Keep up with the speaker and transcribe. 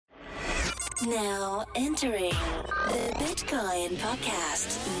Now entering the Bitcoin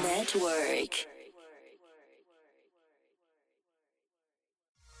Podcast Network.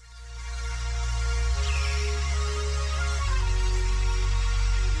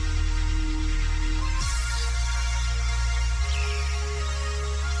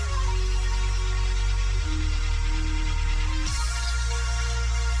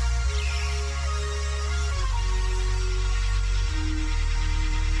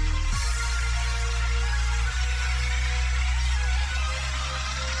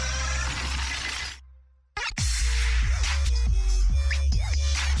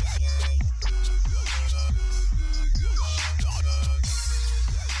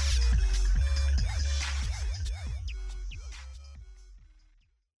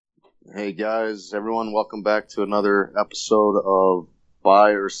 Hey guys, everyone, welcome back to another episode of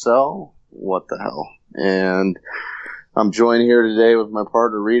Buy or Sell, What the Hell? And I'm joined here today with my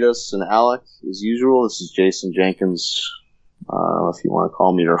partner Ritas and Alec, as usual. This is Jason Jenkins, if you want to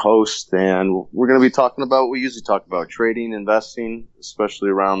call me your host. And we're going to be talking about what we usually talk about, trading, investing, especially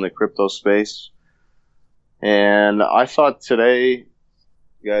around the crypto space. And I thought today,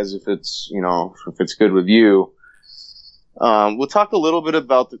 guys, if it's good with you, we'll talk a little bit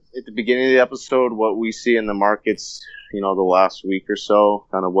about at the beginning of the episode what we see in the markets, the last week or so,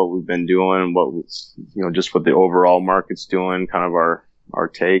 kind of what we've been doing, just what the overall market's doing, kind of our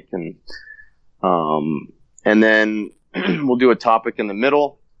take, and then we'll do a topic in the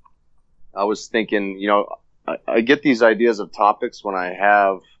middle. I was thinking, I get these ideas of topics when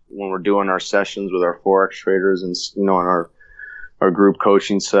we're doing our sessions with our Forex traders and, in our group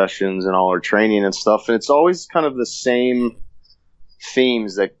coaching sessions and all our training and stuff. And it's always kind of the same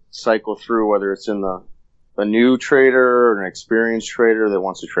themes that cycle through, whether it's in a new trader or an experienced trader that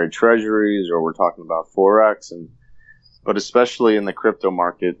wants to trade treasuries, or we're talking about Forex. But especially in the crypto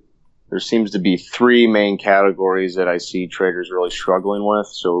market, there seems to be three main categories that I see traders really struggling with.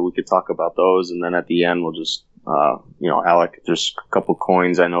 So we could talk about those. And then at the end, we'll just, Alec, there's a couple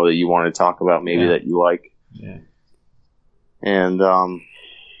coins I know that you want to talk about maybe that you like. Yeah. And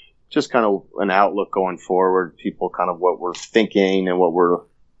just kind of an outlook going forward, people kind of what we're thinking and what we're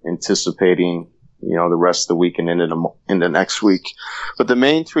anticipating, the rest of the week and into next week. But the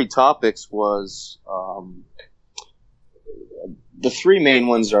main three topics was the three main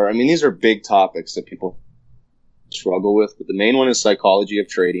ones are, these are big topics that people struggle with, but the main one is psychology of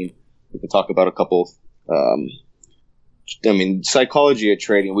trading. We can talk about a couple. Psychology of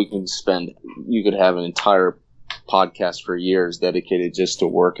trading, you could have an entire podcast for years dedicated just to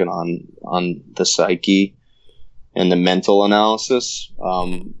working on the psyche and the mental analysis.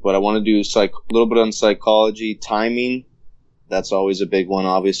 But I want to do a little bit on psychology, timing. That's always a big one,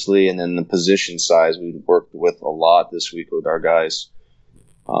 obviously. And then the position size we've worked with a lot this week with our guys.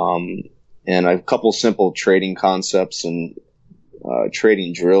 And I have a couple simple trading concepts and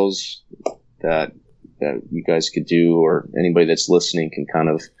trading drills that you guys could do, or anybody that's listening can kind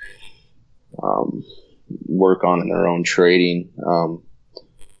of work on in their own trading.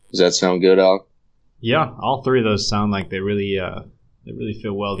 Does that sound good, Al? Yeah, all three of those sound like they really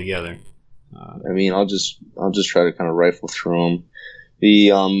fit well together. I'll just try to kind of rifle through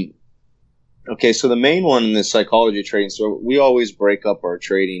them. So the main one in the psychology of trading. So we always break up our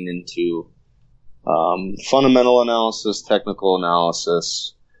trading into fundamental analysis, technical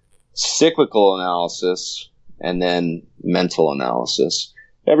analysis, cyclical analysis, and then mental analysis.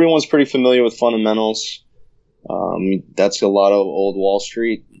 Everyone's pretty familiar with fundamentals. That's a lot of old Wall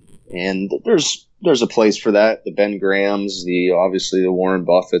Street, and there's a place for that. The Ben Grahams, obviously the Warren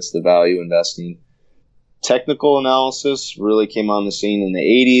Buffetts, the value investing. Technical analysis really came on the scene in the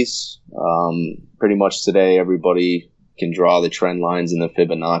 80s. Pretty much today, everybody can draw the trend lines and the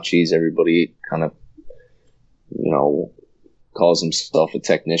Fibonacci's. Everybody kind of, calls himself a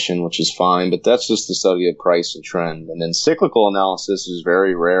technician, which is fine, but that's just the study of price and trend. And then cyclical analysis is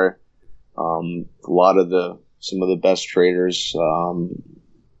very rare. Some of the best traders, from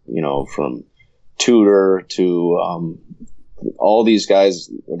Tudor to all these guys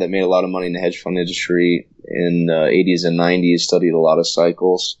that made a lot of money in the hedge fund industry in the 80s and 90s studied a lot of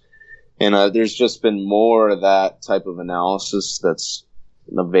cycles. And there's just been more of that type of analysis that's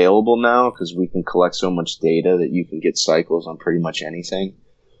available now, because we can collect so much data that you can get cycles on pretty much anything.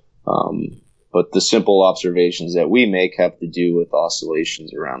 But the simple observations that we make have to do with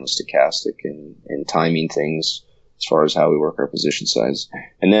oscillations around the stochastic and timing things as far as how we work our position size.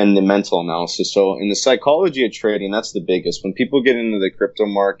 And then the mental analysis. So in the psychology of trading, that's the biggest. When people get into the crypto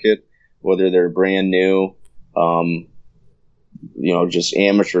market, whether they're brand new, just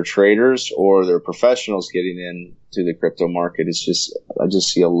amateur traders or they're professionals getting into the crypto market. I just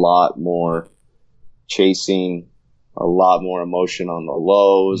see a lot more chasing, a lot more emotion on the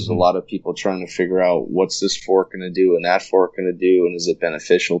lows, a lot of people trying to figure out what's this fork going to do and that fork going to do, and is it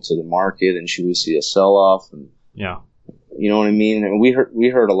beneficial to the market, and should we see a sell-off? And yeah. You know what I mean? And we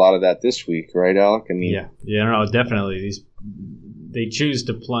heard a lot of that this week, right, Alec? I mean, no, definitely. They choose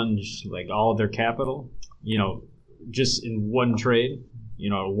to plunge like all of their capital, just in one trade,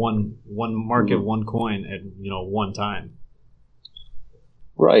 one market, one coin at one time.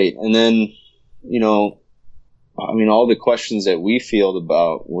 Right, and then all the questions that we field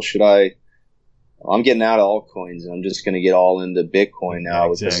about, well, I'm getting out of altcoins and I'm just going to get all into Bitcoin now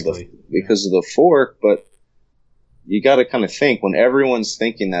because of the fork, but you got to kind of think when everyone's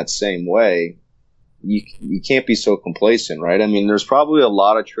thinking that same way, you can't be so complacent, right? I mean, there's probably a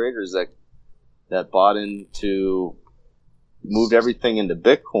lot of traders that bought into, moved everything into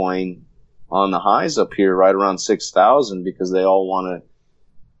Bitcoin on the highs up here right around 6,000 because they all want to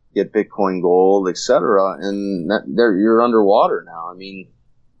get Bitcoin Gold, etc. And you're underwater now. I mean,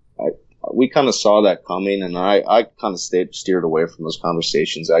 we kind of saw that coming, and I kind of steered away from those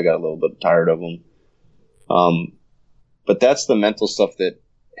conversations. I got a little bit tired of them. But that's the mental stuff that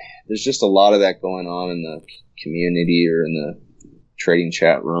there's just a lot of that going on in the community or in the trading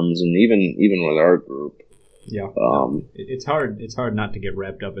chat rooms, and even with our group. Yeah, it's hard. It's hard not to get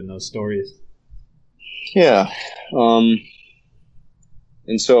wrapped up in those stories. Yeah. And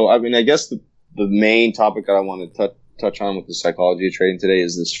so, I mean, I guess the main topic that I want to touch on with the psychology of trading today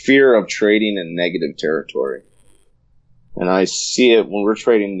is this fear of trading in negative territory. And I see it when we're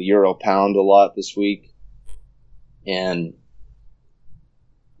trading the euro pound a lot this week. And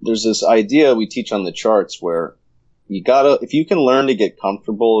there's this idea we teach on the charts where if you can learn to get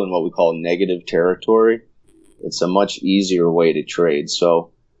comfortable in what we call negative territory, it's a much easier way to trade.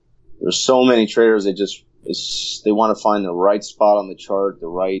 So there's so many traders that they want to find the right spot on the chart, the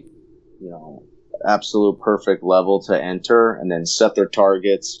right, absolute perfect level to enter, and then set their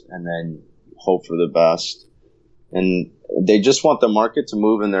targets and then hope for the best. And they just want the market to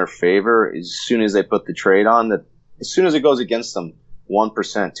move in their favor as soon as they put the trade on, that as soon as it goes against them, 1%,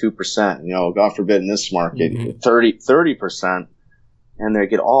 2%, God forbid in this market, 30%, and they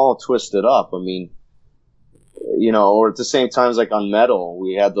get all twisted up. I mean, or at the same times, like on metal,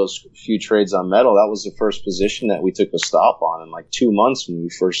 we had those few trades on metal. That was the first position that we took a stop on in like 2 months when we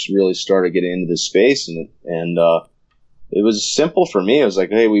first really started getting into this space. And it was simple for me. It was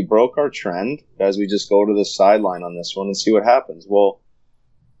like, hey, we broke our trend. Guys, we just go to the sideline on this one and see what happens. Well,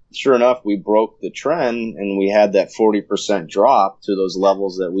 sure enough, we broke the trend and we had that 40% drop to those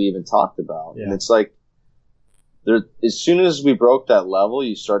levels that we even talked about. Yeah. And it's like, as soon as we broke that level,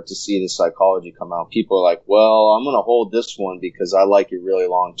 you start to see the psychology come out. People are like, well, I'm going to hold this one because I like it really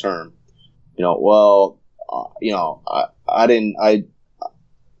long term.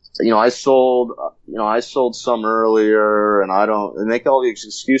 I sold some earlier and and make all these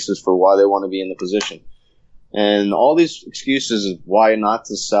excuses for why they want to be in the position. And all these excuses of why not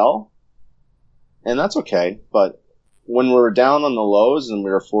to sell. And that's okay. But when we were down on the lows and we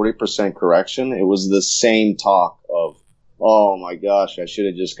were 40% correction, it was the same talk of, oh my gosh, I should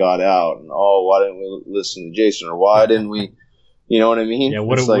have just got out. And oh, why didn't we listen to Jason? Or why didn't we, you know what I mean? Yeah,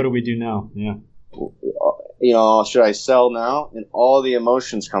 what do we do now? Yeah. Should I sell now? And all the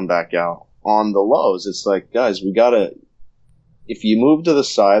emotions come back out on the lows. It's like, guys, if you move to the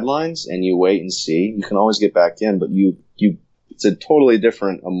sidelines and you wait and see, you can always get back in, but it's a totally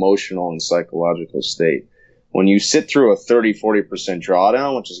different emotional and psychological state. When you sit through a 30-40%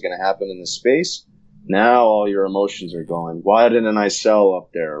 drawdown, which is going to happen in this space, now all your emotions are going, why didn't I sell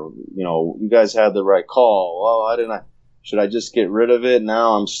up there? You guys had the right call. Well, why didn't I? Should I just get rid of it?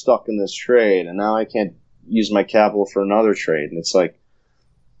 Now I'm stuck in this trade, and now I can't use my capital for another trade. And it's like,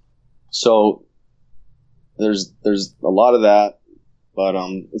 so there's a lot of that, but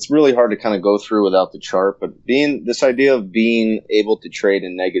it's really hard to kind of go through without the chart. But this idea of being able to trade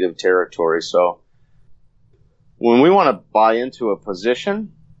in negative territory. So when we want to buy into a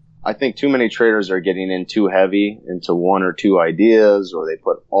position, I think too many traders are getting in too heavy into one or two ideas, or they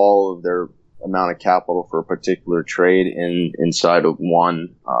put all of their amount of capital for a particular trade inside of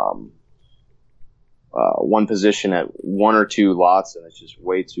one position at one or two lots, and it's just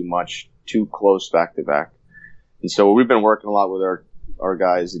way too much, too close back to back. And so we've been working a lot with our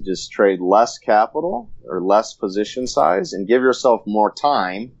guys to just trade less capital or less position size and give yourself more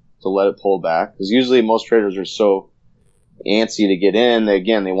time to let it pull back, because usually most traders are so antsy to get in. They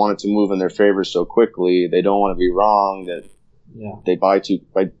want it to move in their favor so quickly. They don't want to be wrong that they buy too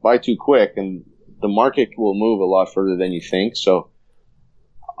quick, and the market will move a lot further than you think. So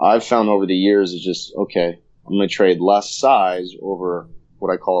I've found over the years is just, okay, I'm going to trade less size over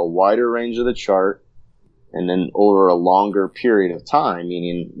what I call a wider range of the chart, and then over a longer period of time,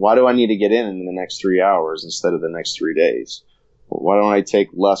 meaning why do I need to get in the next 3 hours instead of the next 3 days? Why don't I take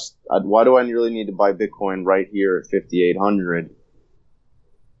less? Why do I really need to buy Bitcoin right here at 5,800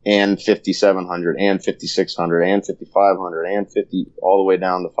 and 5,700 and 5,600 and 5,500 and 50 all the way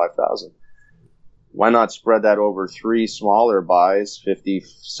down to 5,000? Why not spread that over 3 smaller buys,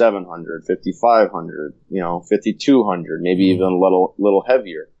 5,700, 5,500, 5,200, maybe even a little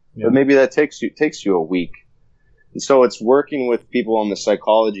heavier. Yeah. But maybe that takes you a week. And so it's working with people on the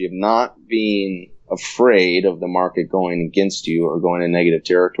psychology of not being afraid of the market going against you or going in negative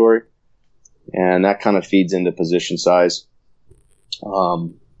territory. And that kind of feeds into position size.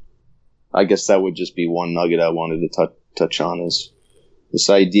 I guess that would just be one nugget I wanted to touch on, is this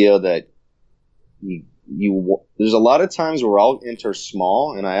idea that there's a lot of times where I'll enter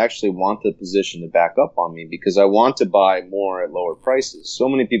small and I actually want the position to back up on me because I want to buy more at lower prices. So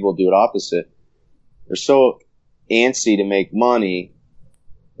many people do it opposite. They're so antsy to make money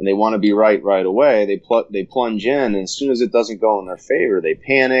and they want to be right away. They plunge in, and as soon as it doesn't go in their favor, they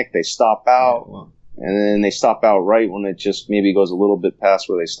panic, they stop out. Yeah, wow. And then they stop out right when it just maybe goes a little bit past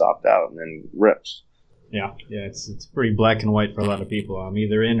where they stopped out and then rips. Yeah, it's pretty black and white for a lot of people. I'm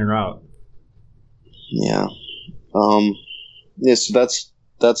either in or out. Yeah. So that's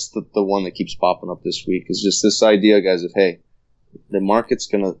the one that keeps popping up this week, is just this idea, guys, of, hey, the market's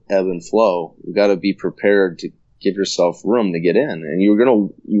going to ebb and flow. You got to be prepared to give yourself room to get in. And you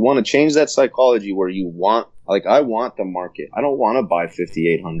want to change that psychology where you want, like, I want the market. I don't want to buy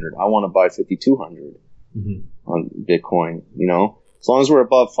 5,800. I want to buy 5,200 on Bitcoin, As long as we're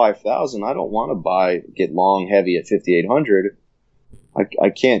above 5,000, I don't want to get long heavy at 5,800. I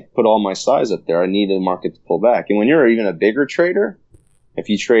can't put all my size up there. I need the market to pull back. And when you're even a bigger trader, if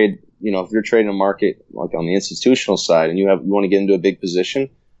you trade, if you're trading a market like on the institutional side and you want to get into a big position,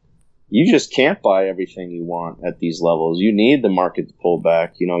 you just can't buy everything you want at these levels. You need the market to pull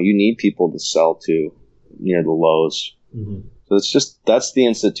back. You need people to sell to near the lows. Mm-hmm. So that's the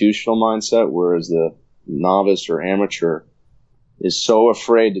institutional mindset, whereas the novice or amateur is so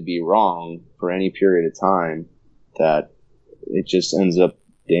afraid to be wrong for any period of time that it just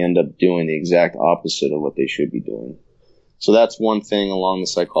they end up doing the exact opposite of what they should be doing. So that's one thing along the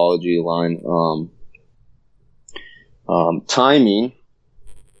psychology line. Timing.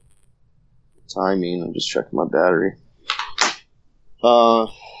 I'm just checking my battery. What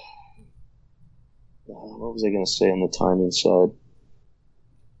was I going to say on the timing side?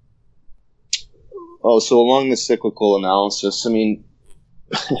 Oh, so along the cyclical analysis,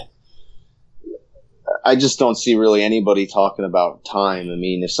 I just don't see really anybody talking about time.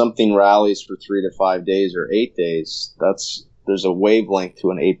 If something rallies for 3 to 5 days or 8 days, there's a wavelength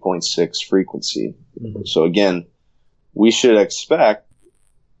to an 8.6 frequency. Mm-hmm. So again, we should expect,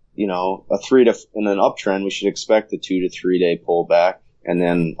 in an uptrend, we should expect a 2 to 3 day pullback and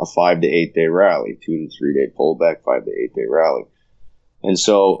then a 5 to 8 day rally, 2 to 3 day pullback, 5 to 8 day rally. And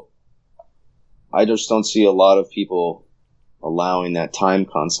so I just don't see a lot of people allowing that time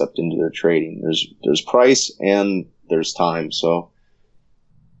concept into their trading. There's price and there's time. So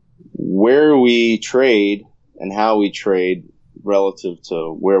where we trade and how we trade relative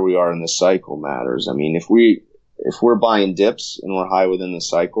to where we are in the cycle matters. If we're buying dips and we're high within the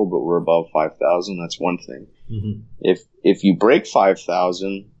cycle, but we're above 5,000, that's one thing. Mm-hmm. If you break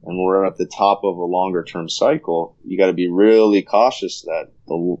 5,000 and we're at the top of a longer term cycle, you got to be really cautious that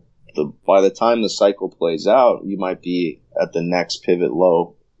by the time the cycle plays out, you might be at the next pivot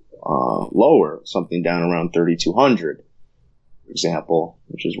low, lower, something down around 3,200, for example,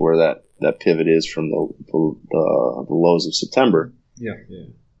 which is where that pivot is from the lows of September. Yeah.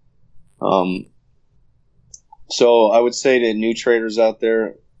 So I would say to new traders out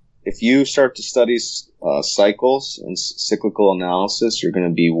there, if you start to study cycles and cyclical analysis, you're going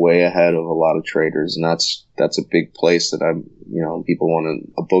to be way ahead of a lot of traders, and that's a big place that people want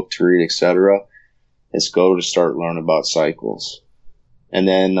a book to read, etc. Is go to start learning about cycles, and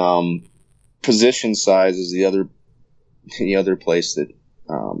then position size is the other place that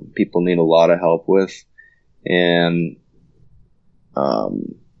people need a lot of help with, and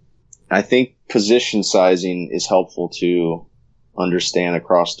I think position sizing is helpful to understand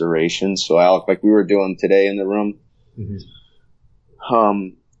across duration. So, Alec, like we were doing today in the room, mm-hmm.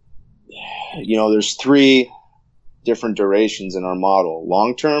 There's 3 different durations in our model: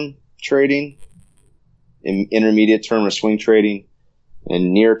 long-term trading, intermediate term or swing trading,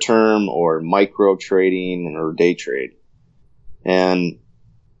 and near-term or micro trading or day trade. And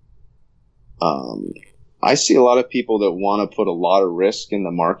I see a lot of people that want to put a lot of risk in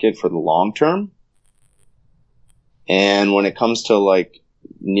the market for the long term. And when it comes to like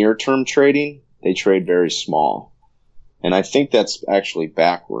near term trading, they trade very small. And I think that's actually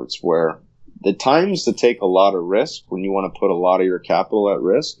backwards, where the times to take a lot of risk when you want to put a lot of your capital at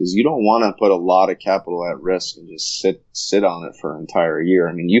risk is you don't want to put a lot of capital at risk and just sit on it for an entire year.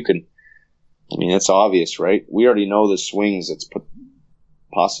 I mean, it's obvious, right? We already know the swings that's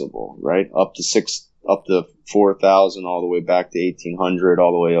possible, right? Up to 4,000, all the way back to 1,800,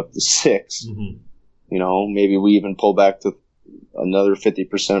 all the way up to 6. Mm-hmm. You know, maybe we even pull back to another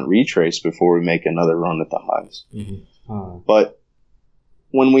 50% retrace before we make another run at the highs. Mm-hmm. But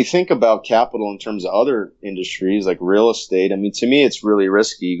when we think about capital in terms of other industries like real estate, I mean, to me, it's really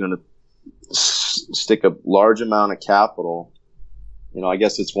risky. You're going to stick a large amount of capital. You know, I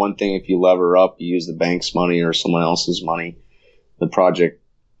guess it's one thing if you lever up, you use the bank's money or someone else's money, the project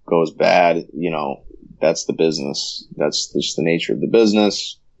goes bad, you know, that's the business. That's just the nature of the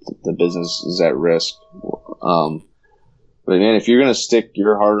business. The business is at risk. But man, if you're going to stick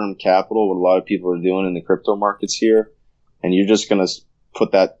your hard-earned capital, what a lot of people are doing in the crypto markets here, and you're just going to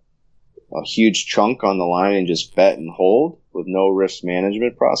put a huge chunk on the line and just bet and hold with no risk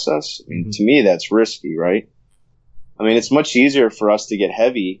management process, I mean, to me, that's risky, right? I mean, it's much easier for us to get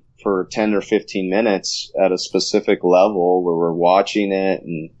heavy for 10 or 15 minutes at a specific level where we're watching it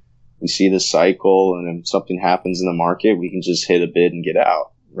and we see the cycle, and if something happens in the market, we can just hit a bid and get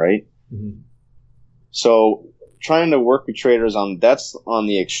out, right? Mm-hmm. So trying to work with traders that's on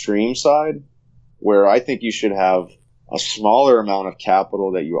the extreme side, where I think you should have a smaller amount of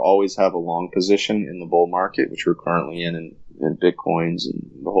capital that you always have a long position in the bull market, which we're currently in Bitcoins and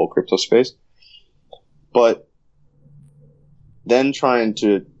the whole crypto space. But then trying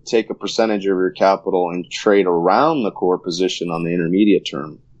to take a percentage of your capital and trade around the core position on the intermediate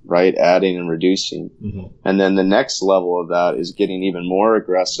term, right? Adding and reducing. Mm-hmm. And then the next level of that is getting even more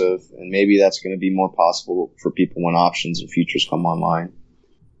aggressive. And maybe that's going to be more possible for people when options and futures come online.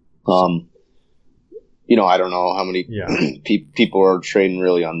 You know, I don't know how many people are trading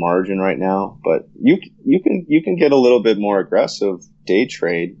really on margin right now, but you can get a little bit more aggressive day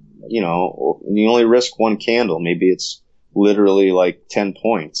trade, you know, and you only risk one candle. Maybe it's literally like 10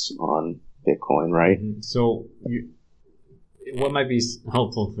 points on Bitcoin, right? Mm-hmm. So what might be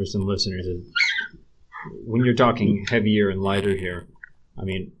helpful for some listeners is when you're talking heavier and lighter here, I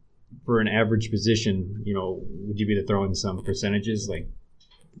mean, for an average position, you know, would you be to throw in some percentages? Like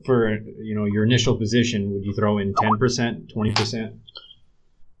for, you know, your initial position, would you throw in 10%, 20%?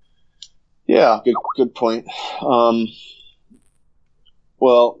 Yeah, good point.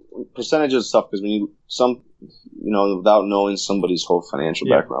 Well, percentages is tough because without knowing somebody's whole financial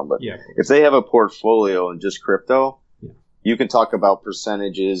background, but if they have a portfolio in just crypto, you can talk about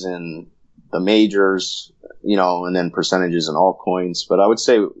percentages in the majors, you know, and then percentages in altcoins. But I would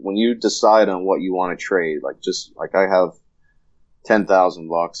say when you decide on what you want to trade, like I have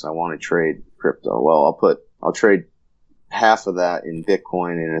 $10,000, I want to trade crypto. Well, I'll trade half of that in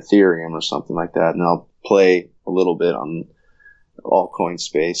Bitcoin and Ethereum or something like that, and I'll play a little bit on the altcoin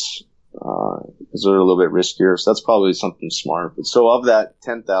space because they're a little bit riskier. So that's probably something smart. But so of that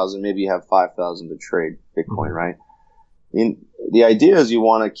 10,000, maybe you have 5,000 to trade Bitcoin, right? The idea is you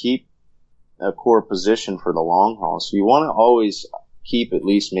want to keep a core position for the long haul. So you want to always keep at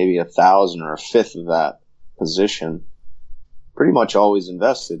least maybe 1,000 or a fifth of that position pretty much always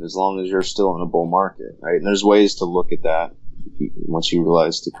invested as long as you're still in a bull market, right? And there's ways to look at that once you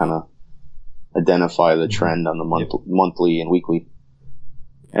realize to kind of identify the trend on the monthly and weekly.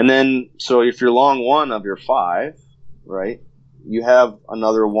 And then, so if you're long one of your 5, right, you have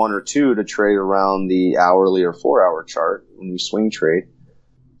another 1 or 2 to trade around the hourly or 4-hour chart when you swing trade.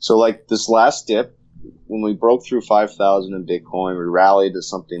 So like this last dip, when we broke through 5,000 in Bitcoin, we rallied to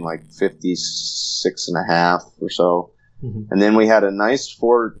something like 56.5 or so. Mm-hmm. And then we had a nice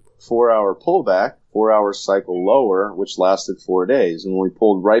 4-hour pullback, 4-hour cycle lower, which lasted 4 days. And we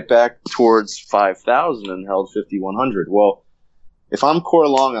pulled right back towards 5,000 and held 5,100. Well, if I'm core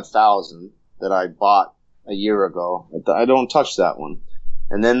long 1,000 that I bought a year ago, I don't touch that one.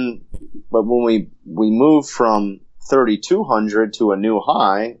 And then, but when we move from 3,200 to a new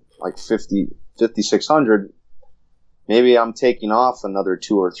high, like 5,600, maybe I'm taking off another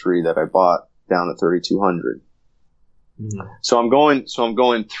 2 or 3 that I bought down at 3,200. Mm-hmm. So I'm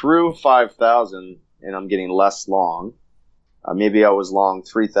going through 5,000 and I'm getting less long. Maybe I was long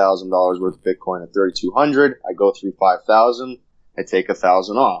 $3,000 worth of Bitcoin at 3,200. I go through 5,000. I take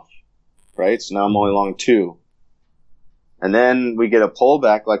 1,000 off. Right? So now I'm only long 2. And then we get a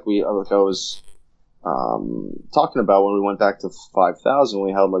pullback like I was talking about when we went back to 5,000,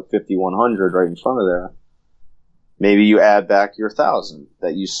 we held like 5,100 right in front of there. Maybe you add back your 1,000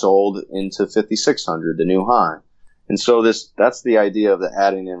 that you sold into 5,600, the new high. And so that's the idea of the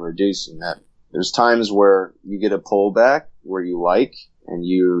adding and reducing. That there's times where you get a pullback where you like, and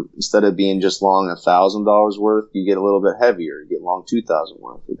you, instead of being just long $1,000 worth, you get a little bit heavier. You get long 2,000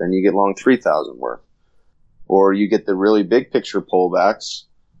 worth, but then you get long 3,000 worth. Or you get the really big picture pullbacks,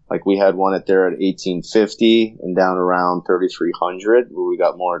 like we had one there at 1,850 and down around 3,300, where we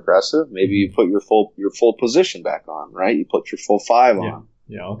got more aggressive. Maybe you put your full position back on, right? You put your full 5 on.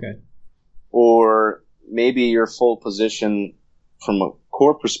 Yeah. Okay. Or maybe your full position from a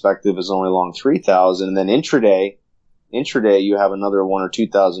core perspective is only long 3,000, and then intraday you have another 1 or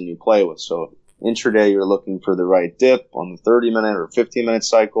 2,000 you play with. So intraday you're looking for the right dip on the 30-minute or 15-minute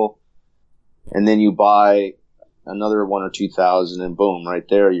cycle, and then you buy another 1 or 2,000, and boom, right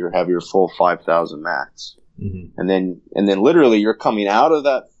there you have your full 5,000 max. Mm-hmm. And then literally you're coming out of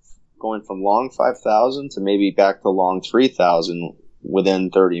that, going from long 5,000 to maybe back to long 3,000 within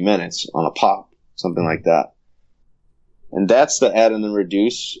 30 minutes on a pop, something like that. And that's the add and then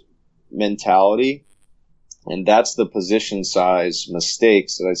reduce mentality. And that's the position size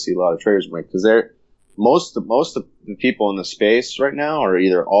mistakes that I see a lot of traders make, because most of the people in the space right now are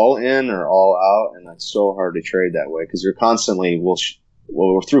either all in or all out, and that's so hard to trade that way because you're constantly, well,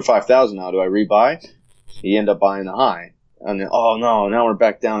 we're through 5,000 now. Do I rebuy? You end up buying the high, and then, oh no, now we're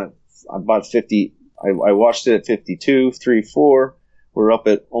back down at, I bought 50. I watched it at 52, 3, 4. We're up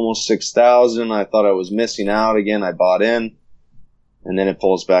at almost 6,000. I thought I was missing out again. I bought in. And then it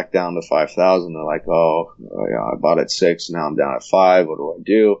pulls back down to 5,000. They're like, oh yeah, I bought at 6. Now I'm down at 5. What do I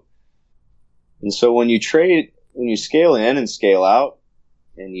do? And so when you trade, when you scale in and scale out,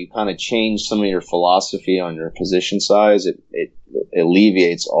 and you kind of change some of your philosophy on your position size, it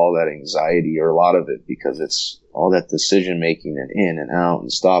alleviates all that anxiety, or a lot of it, because it's all that decision making and in and out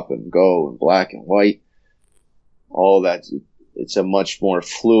and stop and go and black and white. All that, it's a much more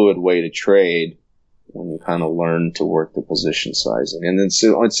fluid way to trade when you kind of learn to work the position sizing. And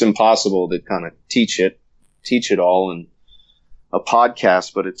it's impossible to kind of teach it all in a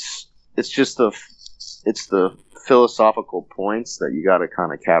podcast, but it's just the philosophical points that you got to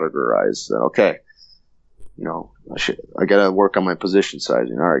kind of categorize. That, okay, I got to work on my position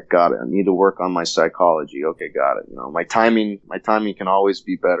sizing. All right, got it. I need to work on my psychology. Okay, got it. My timing can always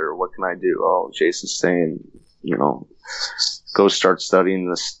be better. What can I do? Oh, Jason's saying, go start studying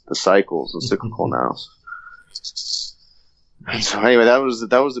the cycles and cyclical analysis. And so anyway, that was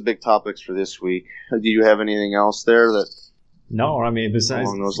the big topics for this week. Do you have anything else there that? No, I mean, besides,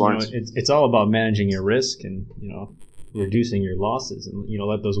 along those lines? It's all about managing your risk and reducing your losses, and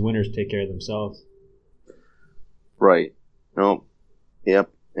let those winners take care of themselves. Right. No. Yep.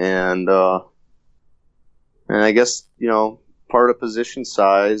 And I guess part of position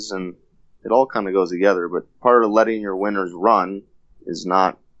size, and it all kind of goes together, but part of letting your winners run is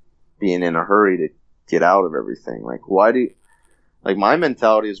not being in a hurry to get out of everything. Like, my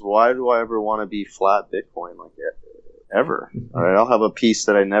mentality is, why do I ever want to be flat Bitcoin ever? All right, I'll have a piece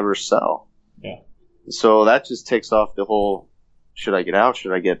that I never sell. Yeah. So that just takes off the whole, should I get out?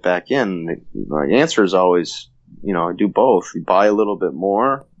 Should I get back in? My answer is always, I do both. You buy a little bit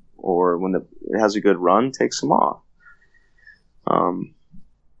more, or when it has a good run, take some off.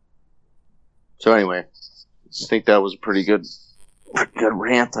 So anyway, I think that was a pretty good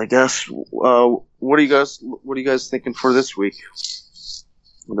rant, I guess. What are you guys thinking for this week?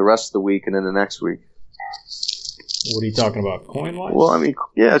 The rest of the week and then the next week? What are you talking about, coin-wise? Well, I mean,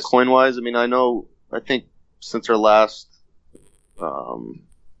 yeah, coin-wise. I mean, I think since our last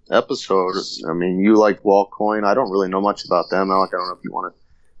episode, I mean, you like Waltcoin. I don't really know much about them, Alec. I don't know if you want to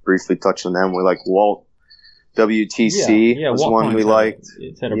briefly touch on them. We like Walt. WTC was one we liked.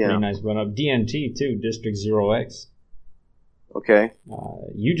 It's had a pretty nice run-up. DNT, too, District 0X. Okay.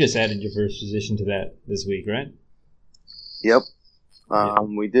 You just added your first position to that this week, right? Yep.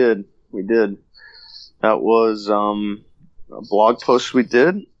 We did. That was a blog post we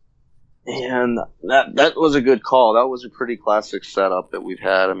did, and that was a good call. That was a pretty classic setup that we've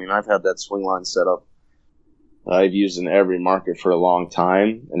had. I mean, I've had that swing line setup I've used in every market for a long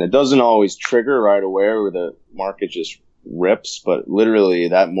time, and it doesn't always trigger right away where the market just rips, but literally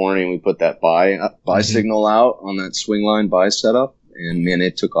that morning we put that buy signal out on that swing line buy setup, and man,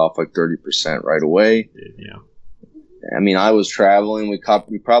 it took off like 30% right away. Yeah. I mean, I was traveling. We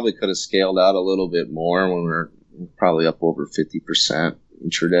probably could have scaled out a little bit more when we were probably up over 50%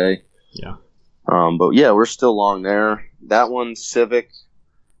 intraday. Yeah. But yeah, we're still long there. That one, Civic.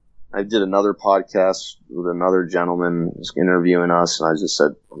 I did another podcast with another gentleman who was interviewing us, and I just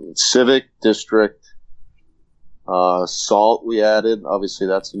said, Civic, District, Salt we added. Obviously,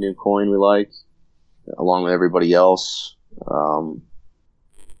 that's a new coin we like, along with everybody else.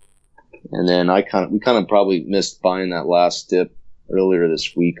 And then we kind of probably missed buying that last dip earlier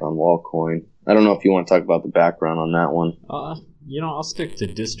this week on Wallcoin. I don't know if you want to talk about the background on that one. I'll stick to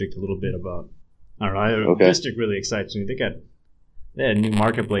District a little bit about. I don't know. Okay. District really excites me. They had new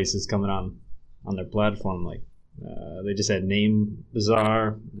marketplaces coming on their platform. Like they just had Name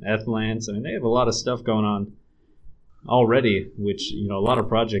Bazaar, Ethlance. I mean, they have a lot of stuff going on already, which a lot of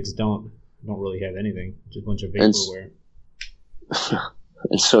projects don't really have anything. Just a bunch of vaporware.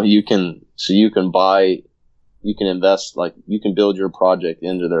 And so you can buy, you can invest, like you can build your project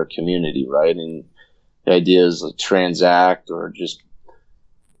into their community, right? And the idea is like transact or just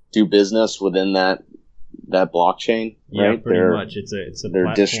do business within that blockchain. Yeah, right? pretty much. It's a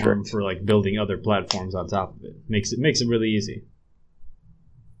platform district for like building other platforms on top of it. Makes it really easy.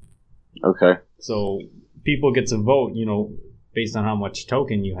 Okay. So people get to vote, based on how much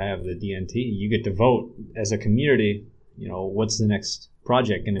token you have, the DNT. You get to vote as a community. What's the next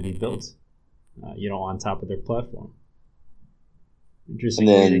project going to be built? On top of their platform. Interesting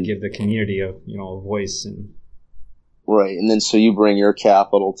way to give the community a voice and. Right, and then so you bring your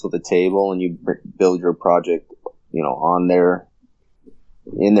capital to the table and you build your project, in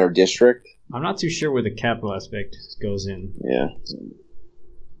their district. I'm not too sure where the capital aspect goes in. Yeah,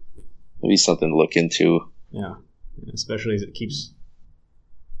 maybe something to look into. Yeah, especially as it keeps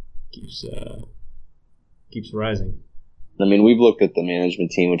rising. I mean, we've looked at the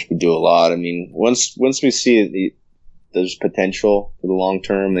management team, which we do a lot. I mean, once we see there's potential for the long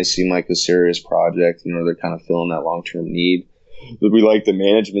term, they seem like a serious project. They're kind of filling that long term need. But we like the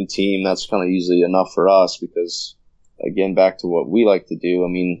management team. That's kind of usually enough for us because, again, back to what we like to do. I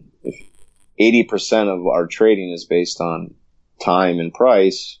mean, if 80% of our trading is based on time and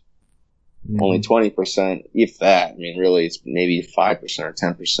price, only 20%, if that. I mean, really, it's maybe 5% or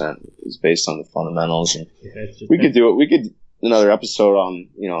 10% is based on the fundamentals. And we could do it. We could another episode on.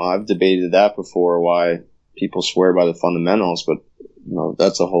 I've debated that before. Why people swear by the fundamentals, but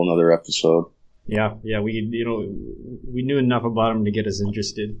that's a whole nother episode. Yeah. We knew enough about them to get us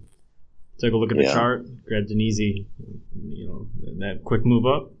interested. Took a look at the chart, grabbed an easy, that quick move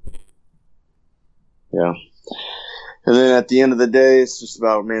up. Yeah. And then at the end of the day, it's just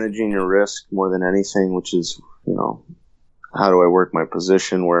about managing your risk more than anything, which is, how do I work my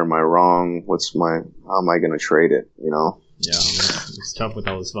position? Where am I wrong? How am I going to trade it? Yeah, it's tough with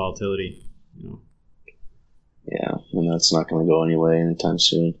all this volatility. Yeah, and that's not going to go anyway anytime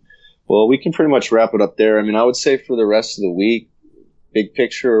soon. Well, we can pretty much wrap it up there. I mean, I would say for the rest of the week, big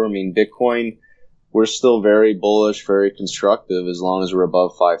picture, I mean, Bitcoin, we're still very bullish, very constructive as long as we're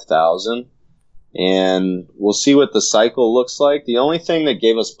above 5,000. And we'll see what the cycle looks like. The only thing that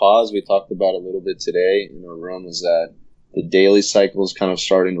gave us pause, we talked about a little bit today in our room, is that the daily cycle is kind of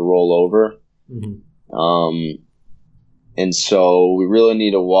starting to roll over. Mm-hmm. And so we really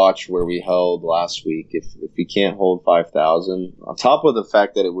need to watch where we held last week. If we can't hold 5,000, on top of the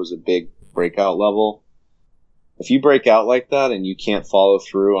fact that it was a big breakout level, if you break out like that and you can't follow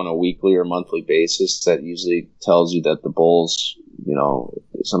through on a weekly or monthly basis, that usually tells you that the bulls,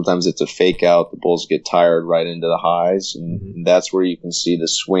 sometimes it's a fake out. The bulls get tired right into the highs, and that's where you can see the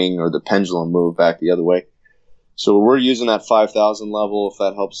swing or the pendulum move back the other way. So we're using that 5,000 level. If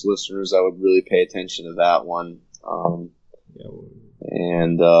that helps listeners, I would really pay attention to that one. We're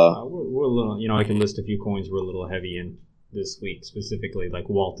a little, I can list a few coins we're a little heavy in this week, specifically like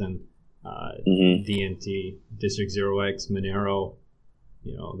Walton, DNT, District 0x, Monero,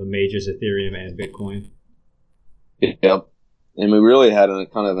 the majors, Ethereum and Bitcoin. Yep. And we really had a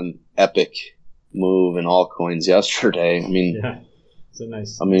kind of an epic move in altcoins yesterday. I mean, it's a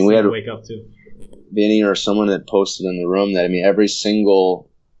nice. We had to wake up to. Vinny or someone that posted in the room that every single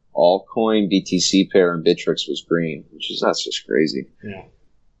altcoin, BTC pair, and Bittrex was green, that's just crazy. Yeah.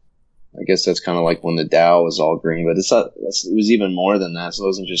 I guess that's kind of like when the Dow was all green, but it was even more than that. So it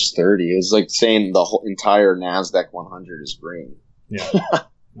wasn't just 30. It was like saying the whole entire NASDAQ 100 is green. Yeah. I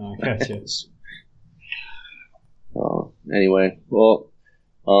gotcha. Anyway, well,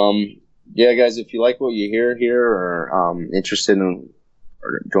 guys, if you like what you hear here or interested in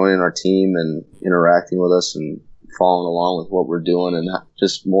or joining our team and interacting with us and following along with what we're doing and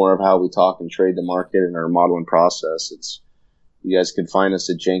just more of how we talk and trade the market and our modeling process, you guys can find us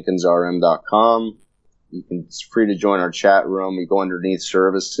at jenkinsrm.com. It's free to join our chat room. You go underneath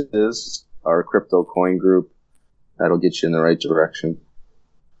services, our crypto coin group. That'll get you in the right direction.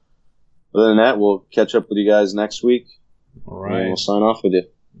 Other than that, we'll catch up with you guys next week. All right. And we'll sign off with you.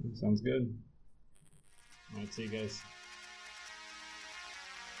 Sounds good. All right, see you guys.